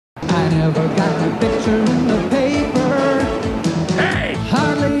I never got a picture in the paper. Hey!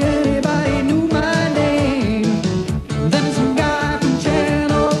 Hardly anybody knew my name. Then some guy from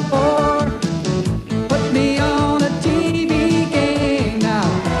Channel 4 put me on a TV game. Now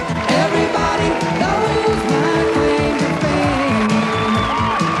everybody knows my claim to fame.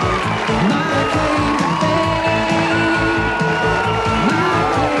 My claim to fame. My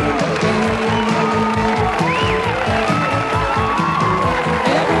claim to fame.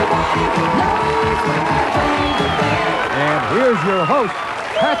 And here's your host,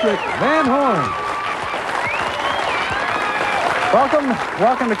 Patrick Van Horn.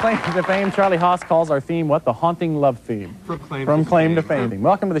 Welcome to Claim to Fame. Charlie Haas calls our theme, what? The haunting love theme. From Claim to Fame.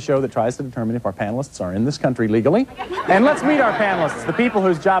 Welcome to the show that tries to determine if our panelists are in this country legally. And let's meet our panelists, the people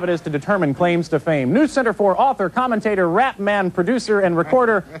whose job it is to determine claims to fame. News Center 4 author, commentator, rap man, producer, and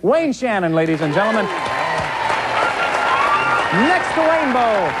recorder, Wayne Shannon, ladies and gentlemen. Next to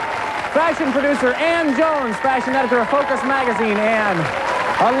Rainbow, fashion producer Ann Jones, fashion editor of Focus Magazine. Ann,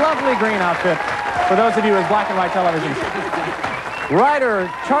 a lovely green outfit for those of you with black and white television. Writer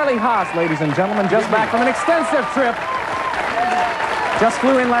Charlie Haas, ladies and gentlemen, just back from an extensive trip. Just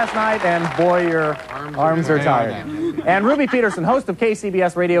flew in last night, and boy, your arms are tired. And Ruby Peterson, host of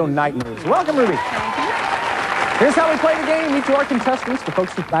KCBS Radio Night News. Welcome, Ruby. Here's how we play the game. Each of our contestants, the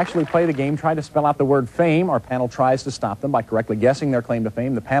folks who actually play the game, try to spell out the word fame. Our panel tries to stop them by correctly guessing their claim to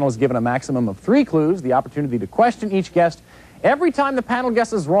fame. The panel is given a maximum of 3 clues, the opportunity to question each guest. Every time the panel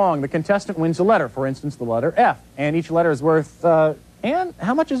guesses wrong, the contestant wins a letter. For instance, the letter F. And each letter is worth, Ann,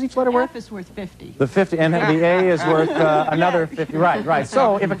 how much is each letter worth? F is worth 50. The 50, and the A is worth another 50. Right.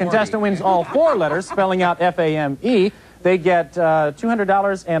 So if a contestant wins all 4 letters, spelling out F-A-M-E, they get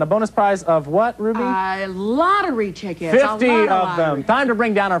 $200 and a bonus prize of what, Ruby? Lottery tickets. 50 of them. Time to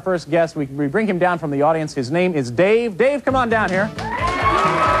bring down our first guest. We bring him down from the audience. His name is Dave. Dave, come on down here.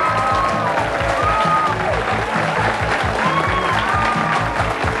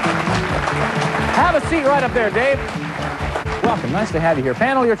 Have a seat right up there, Dave. Welcome. Nice to have you here.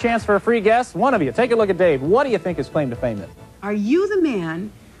 Panel, your chance for a free guess. One of you. Take a look at Dave. What do you think his claim to fame is? Are you the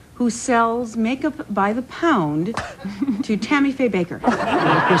man who sells makeup by the pound to Tammy Faye Baker?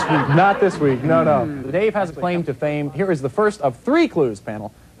 Not this week. No. Dave has a claim to fame. Here is the first of 3 clues,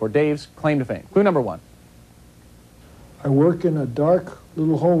 panel, for Dave's claim to fame. Clue number 1. I work in a dark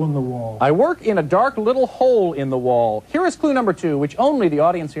little hole in the wall. I work in a dark little hole in the wall. Here is clue number 2, which only the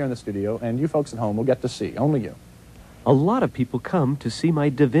audience here in the studio and you folks at home will get to see. Only you. A lot of people come to see my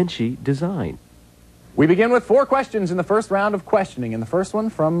Da Vinci design. We begin with 4 questions in the first round of questioning, and the first one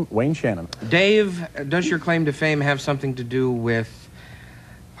from Wayne Shannon. Dave, does your claim to fame have something to do with,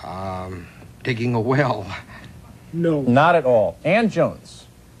 digging a well? No. Not at all. Ann Jones.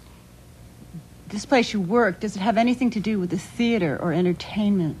 This place you work, does it have anything to do with the theater or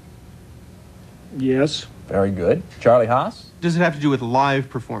entertainment? Yes. Very good. Charlie Haas. Does it have to do with live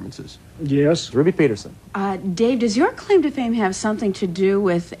performances? Yes. Ruby Peterson. Dave, does your claim to fame have something to do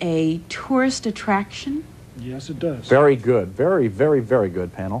with a tourist attraction? Yes, it does. Very good. Very, very, very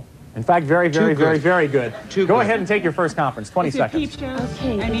good, panel. In fact, very, very, very, very good. Go ahead and take your first conference. 20 seconds.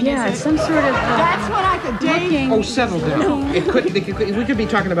 Okay, I mean, yeah, is it- some sort of... That's what I could date. Oh, settle down. We could be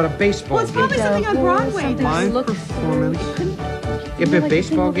talking about a baseball Well, it's probably game. something on Broadway. Live performance. If a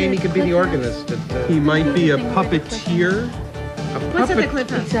baseball game, he could be the organist. He might be a puppeteer. What's at the cliff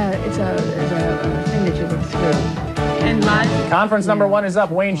house? It's a thing that you look through. And live. Conference number 1 is up.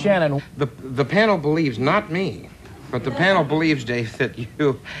 Wayne Shannon. The panel believes, not me, but the panel believes, Dave, that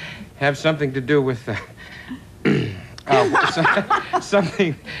you have something to do with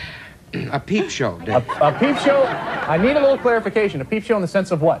something, a peep show, Dave. A peep show? I need a little clarification. A peep show in the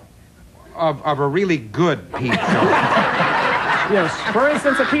sense of what? Of a really good peep show. Yes. For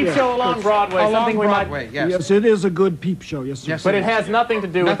instance, a peep show along Broadway. Along something we Broadway, might... yes. Yes, it is a good peep show. Yes, sir. Yes, But it has nothing to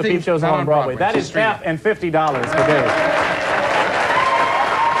do with the Nothing peep shows on along Broadway. Broadway. That is Straight F up. and $50 for Dave.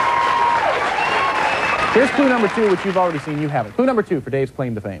 Here's clue number 2, which you've already seen. You haven't. Clue number 2 for Dave's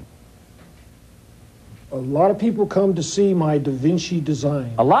claim to fame. A lot of people come to see my Da Vinci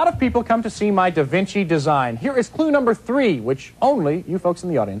design. A lot of people come to see my Da Vinci design. Here is clue number 3, which only you folks in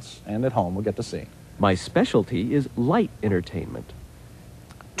the audience and at home will get to see. My specialty is light entertainment.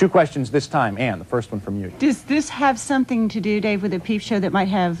 2 questions this time. Ann, the first one from you. Does this have something to do, Dave, with a peep show that might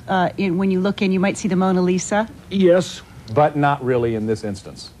have, when you look in, you might see the Mona Lisa? Yes. But not really in this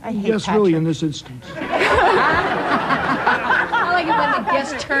instance. I hate Yes, Patrick. really, in this instance. I like it when the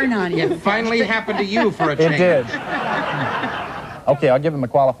guests turn on you. It finally happened to you for a change. It did. Okay, I'll give him a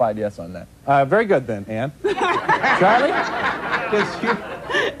qualified yes on that. Very good then, Ann. Charlie?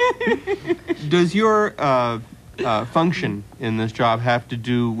 Does your function in this job have to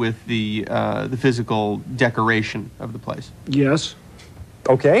do with the physical decoration of the place. Yes.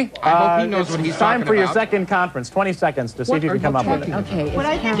 Okay. I hope he knows what he's time talking for your about. second conference. 20 seconds to see if you can come up with it. Okay. What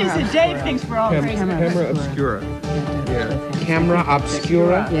I think is that Dave thinks we're all crazy. Camera obscura. Camera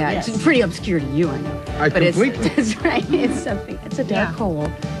obscura? Yeah, Yes. it's pretty obscure to you, I know. I But it's, completely- that's right. It's something. It's a dark Yeah. hole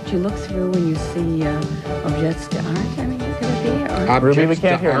that you look through when you see objects to art. I mean, could it be? Or, Ruby, we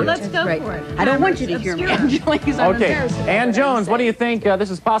can't hear you. Let's go Right. for it. I don't want you to hear me, Angela, because I'm Okay. embarrassed. about Ann what I'm Jones, what do you saying. think?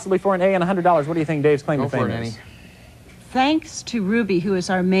 This is possibly for an A and $100. What do you think Dave's claim Go to for fame it, is? Annie. Thanks to Ruby, who is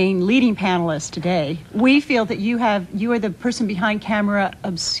our main leading panelist today, we feel that you are the person behind Camera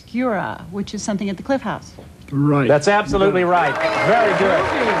Obscura, which is something at the Cliff House. Right. That's absolutely right. Very good.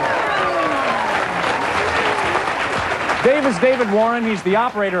 Dave is David Warren. He's the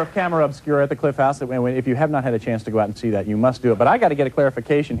operator of Camera Obscura at the Cliff House. If you have not had a chance to go out and see that, you must do it. But I got to get a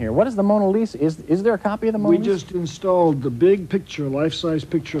clarification here. What is the Mona Lisa? Is there a copy of the Mona We Lisa? just installed the big picture, life-size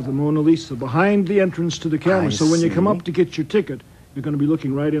picture of the Mona Lisa behind the entrance to the camera. I So when you come see. up to get your ticket, you're going to be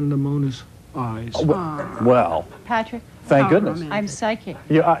looking right into Mona's eyes. Well, Patrick, thank goodness. I'm psychic.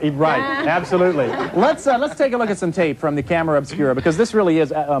 Right, absolutely. Let's take a look at some tape from the Camera Obscura, because this really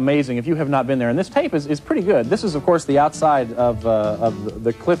is amazing if you have not been there. And this tape is pretty good. This is, of course, the outside of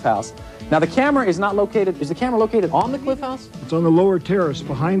the Cliff House. Now, the camera is not located... Is the camera located on the Cliff House? It's on the lower terrace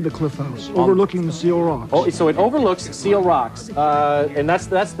behind the Cliff House, overlooking the Seal Rocks. Oh, so it overlooks Seal Rocks. And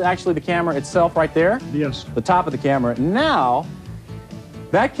that's actually the camera itself right there. Yes. The top of the camera. Now,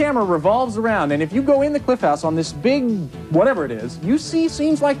 that camera revolves around, and if you go in the Cliff House on this big, whatever it is, you see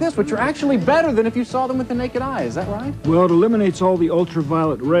scenes like this, which are actually better than if you saw them with the naked eye. Is that right? Well, it eliminates all the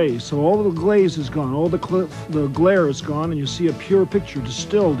ultraviolet rays, so all the glaze is gone, all the glare is gone, and you see a pure picture,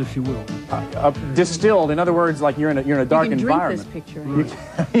 distilled, if you will. Distilled, in other words, like you're in a dark You can environment. drink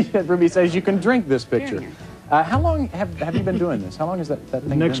this picture. Ruby says you can drink this picture. How long have you been doing this? How long has that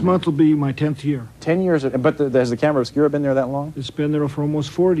thing Next been month will be my 10th year. 10 years. But has the Camera Obscura been there that long? It's been there for almost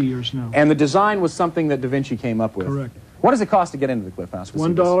 40 years now. And the design was something that Da Vinci came up with. Correct. What does it cost to get into the Cliff House?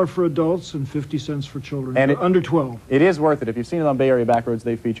 $1 for adults and 50 cents for children, And it- under 12. It is worth it. If you've seen it on Bay Area Backroads,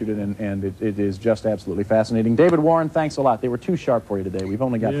 they featured it, and it is just absolutely fascinating. David Warren, thanks a lot. They were too sharp for you today. We've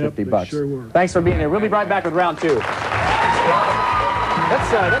only got Yep, 50 they bucks. sure were. Thanks for being here. We'll be right back with round two.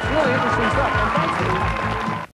 That's really interesting stuff.